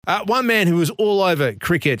One man who was all over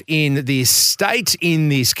cricket in this state, in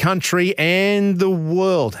this country, and the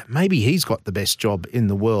world. Maybe he's got the best job in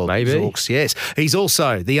the world. Maybe. Zorks, yes. He's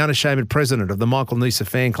also the unashamed president of the Michael Nisa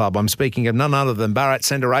fan club. I'm speaking of none other than Bharat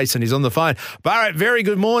Sundaresan. He's on the phone. Bharat, very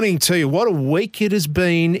good morning to you. What a week it has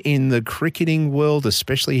been in the cricketing world,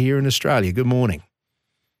 especially here in Australia. Good morning.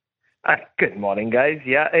 Good morning, guys.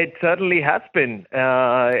 Yeah, it certainly has been.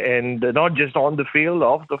 And not just on the field,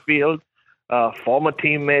 off the field. Former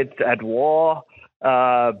teammates at war,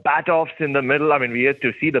 bat-offs in the middle. I mean, we yet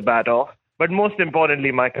to see the bat-off. But most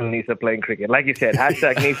importantly, Michael Nisa playing cricket. Like you said,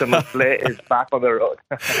 hashtag Nisa must play is back on the road.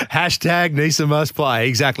 Hashtag Nisa must play,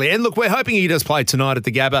 exactly. And look, we're hoping he does play tonight at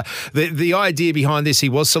the Gabba. The idea behind this, he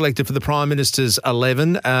was selected for the Prime Minister's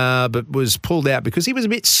 11, but was pulled out because he was a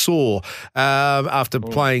bit sore after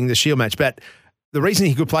playing the Shield match. But the reason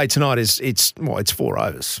he could play tonight is it's 4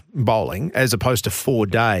 overs bowling as opposed to 4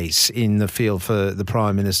 days in the field for the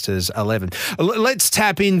Prime Minister's 11. Let's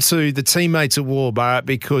tap into the teammates at war, Bharat,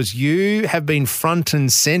 because you have been front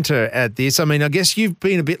and centre at this. I mean, I guess you've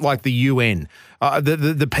been a bit like the UN,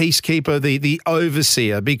 the peacekeeper, the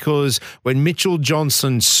overseer, because when Mitchell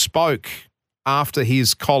Johnson spoke after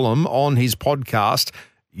his column on his podcast,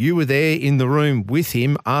 you were there in the room with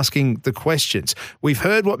him asking the questions. We've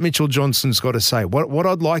heard what Mitchell Johnson's got to say. What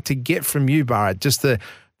I'd like to get from you, Bharat, just the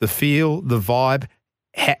feel, the vibe.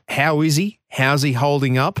 How is he? How's he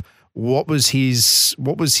holding up? What was he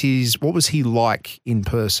like in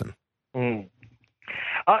person? No,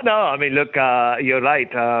 I mean, look, you're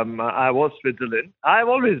right. I was Switzerland. I've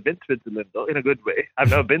always been Switzerland, though, in a good way.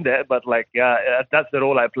 I've never been there, but that's the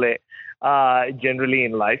role I play generally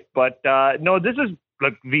in life. But no, this is.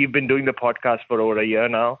 Look, we've been doing the podcast for over a year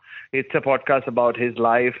now. It's a podcast about his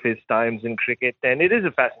life, his times in cricket, and it is a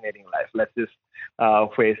fascinating life. Let's just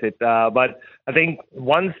face it. But I think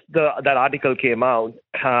once that article came out,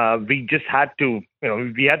 we just had to,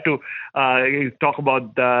 talk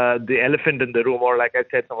about the elephant in the room, or like I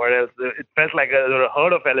said somewhere else, it felt like there were a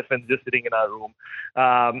herd of elephants just sitting in our room,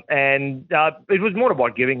 and it was more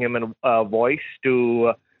about giving him a voice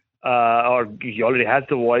to. Or he already has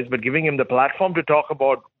the voice, but giving him the platform to talk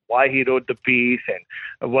about why he wrote the piece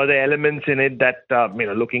and were there elements in it that,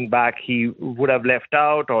 looking back, he would have left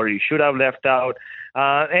out or he should have left out.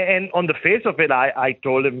 And on the face of it, I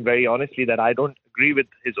told him very honestly that I don't agree with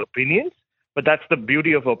his opinions, but that's the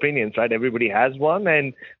beauty of opinions, right? Everybody has one,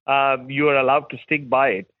 and you are allowed to stick by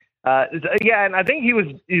it. And I think he was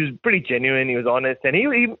pretty genuine. He was honest, and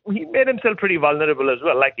he made himself pretty vulnerable as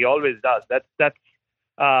well, like he always does. That's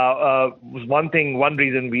was one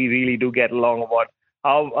reason we really do get along, about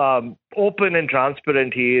how open and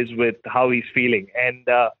transparent he is with how he's feeling. And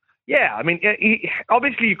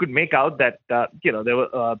obviously you could make out that there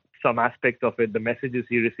were some aspects of it, the messages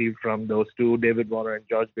he received from those two, David Warner and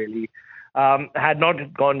George Bailey, had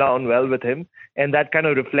not gone down well with him, and that kind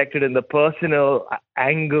of reflected in the personal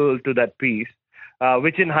angle to that piece,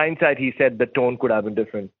 which in hindsight he said the tone could have been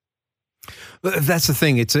different. That's the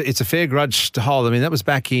thing. It's a fair grudge to hold. I mean, that was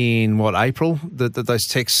back in, April that those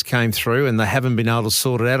texts came through, and they haven't been able to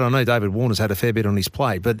sort it out. I know David Warner's had a fair bit on his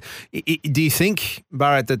plate, but do you think,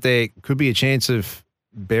 Bharat, that there could be a chance of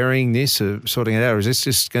burying this or sorting it out, or is this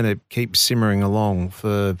just going to keep simmering along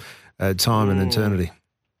for time and eternity?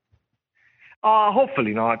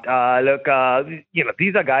 Hopefully not.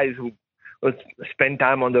 These are guys who spend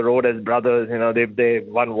time on the road as brothers. They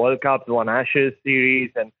won World Cups, won Ashes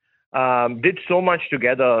series, and did so much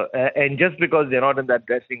together, and just because they're not in that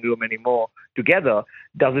dressing room anymore together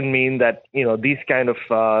doesn't mean that these kind of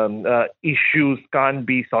issues can't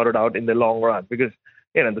be sorted out in the long run, because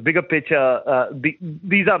the bigger picture,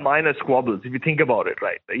 these are minor squabbles if you think about it,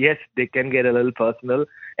 right? Yes, they can get a little personal,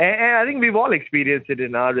 and I think we've all experienced it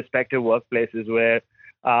in our respective workplaces where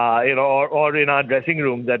or in our dressing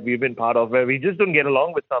rooms that we've been part of, where we just don't get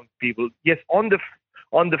along with some people. Yes, on the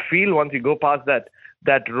field, once you go past that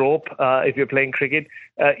rope, if you're playing cricket,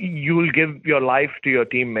 you'll give your life to your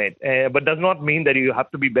teammate. But does not mean that you have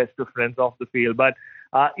to be best of friends off the field. But,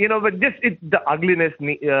 the ugliness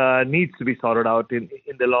needs to be sorted out in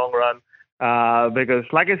the long run. Because,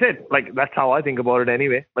 like I said, that's how I think about it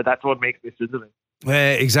anyway. But that's what makes me Switzerland.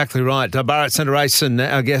 Exactly right. Bharat Sundaresan,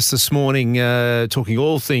 our guest this morning, talking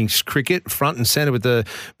all things cricket, front and centre with the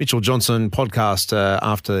Mitchell Johnson podcast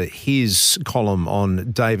after his column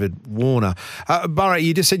on David Warner. Bharat,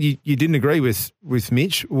 you just said you didn't agree with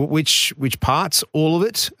Mitch. Which parts? All of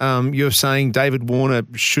it? You're saying David Warner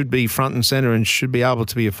should be front and centre and should be able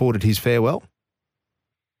to be afforded his farewell?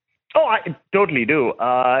 Oh, I totally do.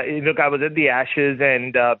 Look, I was at the Ashes,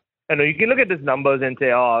 and you can look at his numbers and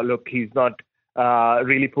say, oh, look, he's not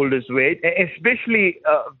really pulled his weight, especially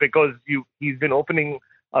because he's been opening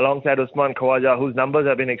alongside Usman Khawaja, whose numbers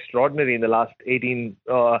have been extraordinary in the last 18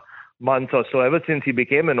 months or so, ever since he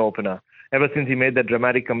became an opener, ever since he made that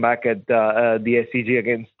dramatic comeback at the SCG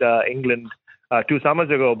against England 2 summers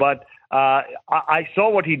ago. But I saw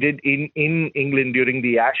what he did in England during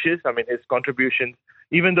the Ashes. I mean, his contributions,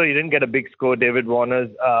 even though he didn't get a big score, David Warner's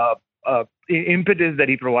impetus that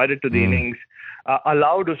he provided to the innings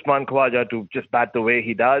allowed Usman Khawaja to just bat the way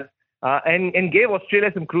he does. And gave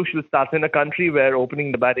Australia some crucial starts in a country where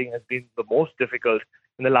opening the batting has been the most difficult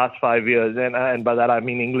in the last 5 years. And by that, I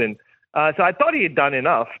mean England. So I thought he had done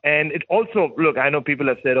enough. And it also, look, I know people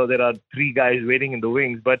have said, there are 3 guys waiting in the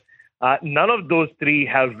wings, but none of those 3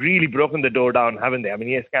 have really broken the door down, haven't they? I mean,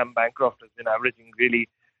 yes, Cam Bancroft has been averaging really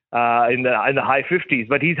in the high 50s,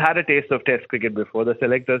 but he's had a taste of Test cricket before. The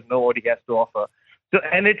selectors know what he has to offer. So,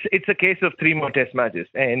 and it's a case of 3 more Test matches.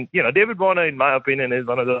 And, David Warner, in my opinion, is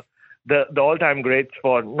one of the all-time greats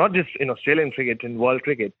for not just in Australian cricket, in world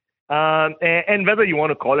cricket. And whether you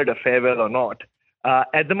want to call it a farewell or not,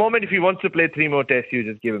 at the moment, if he wants to play 3 more Tests, you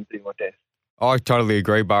just give him 3 more Tests. I totally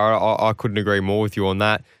agree, Bharat. I couldn't agree more with you on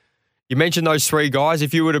that. You mentioned those 3 guys.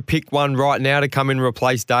 If you were to pick one right now to come in and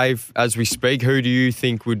replace Dave as we speak, who do you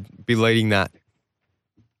think would be leading that?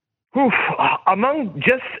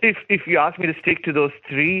 If you ask me to stick to those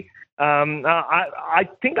 3, I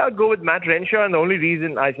think I'll go with Matt Renshaw, and the only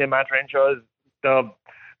reason I say Matt Renshaw is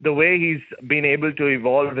the way he's been able to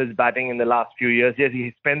evolve his batting in the last few years. Yes,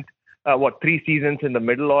 he spent 3 seasons in the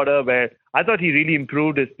middle order, where I thought he really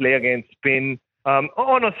improved his play against spin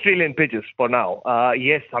on Australian pitches for now.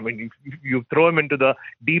 Yes, I mean, you throw him into the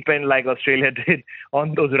deep end like Australia did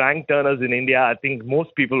on those rank turners in India, I think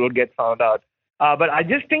most people would get found out. But I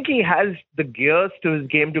just think he has the gears to his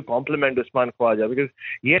game to complement Usman Khawaja. Because,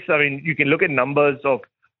 yes, I mean, you can look at numbers of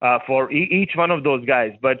for each one of those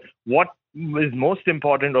guys. But what is most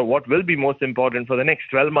important, or what will be most important for the next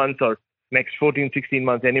 12 months or next 14, 16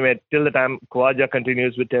 months anyway, till the time Khawaja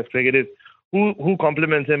continues with Test cricket, is who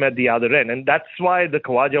complements him at the other end. And that's why the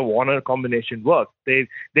Khawaja-Warner combination worked. They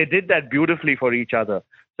did that beautifully for each other.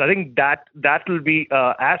 So I think that will be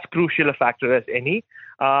as crucial a factor as any.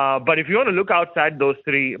 But if you want to look outside those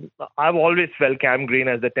 3, I've always felt Cam Green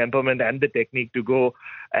has the temperament and the technique to go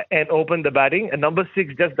and open the batting. And number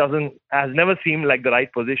 6 just has never seemed like the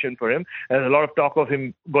right position for him. There's a lot of talk of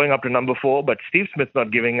him going up to number 4, but Steve Smith's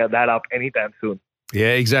not giving that up anytime soon.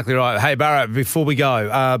 Yeah, exactly right. Hey, Bharat, before we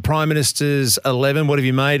go, Prime Minister's 11, what have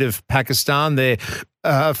you made of Pakistan? Their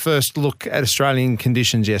first look at Australian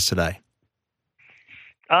conditions yesterday.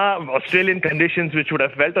 Australian conditions, which would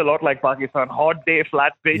have felt a lot like Pakistan. Hot day,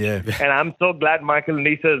 flat pitch. Yeah. And I'm so glad Michael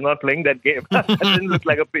Neser is not playing that game. That didn't look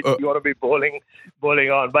like a pitch you want to be bowling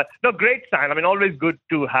on. But no, great sign. I mean, always good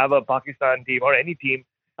to have a Pakistan team or any team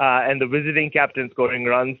and the visiting captain scoring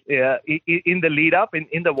runs in the lead-up,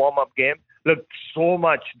 in the warm-up game. Look, so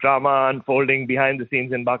much drama unfolding behind the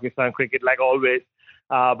scenes in Pakistan cricket, like always.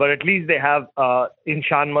 But at least they have in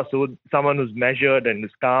Shan Masood, someone who's measured and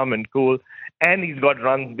is calm and cool, and he's got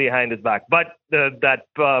runs behind his back. But that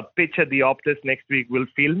pitch at the Optus next week will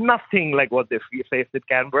feel nothing like what they faced at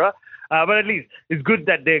Canberra. But at least it's good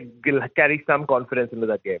that they carry some confidence into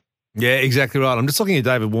that game. Yeah, exactly right. I'm just looking at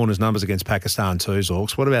David Warner's numbers against Pakistan too,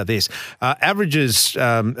 Zorks. What about this? Averages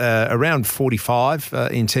around 45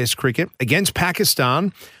 in Test cricket. Against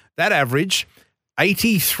Pakistan, that average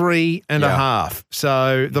 83 and a half.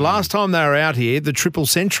 So the last time they were out here, the triple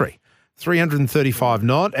century, 335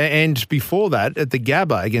 not. And before that, at the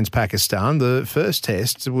Gabba against Pakistan, the first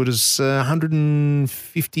test was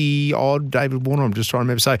 150 odd. David Warner, I'm just trying to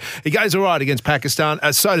remember. So he goes all right against Pakistan.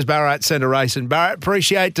 So does Bharat Sundaresan. Bharat,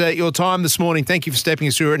 appreciate your time this morning. Thank you for stepping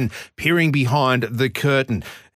us through it and peering behind the curtain.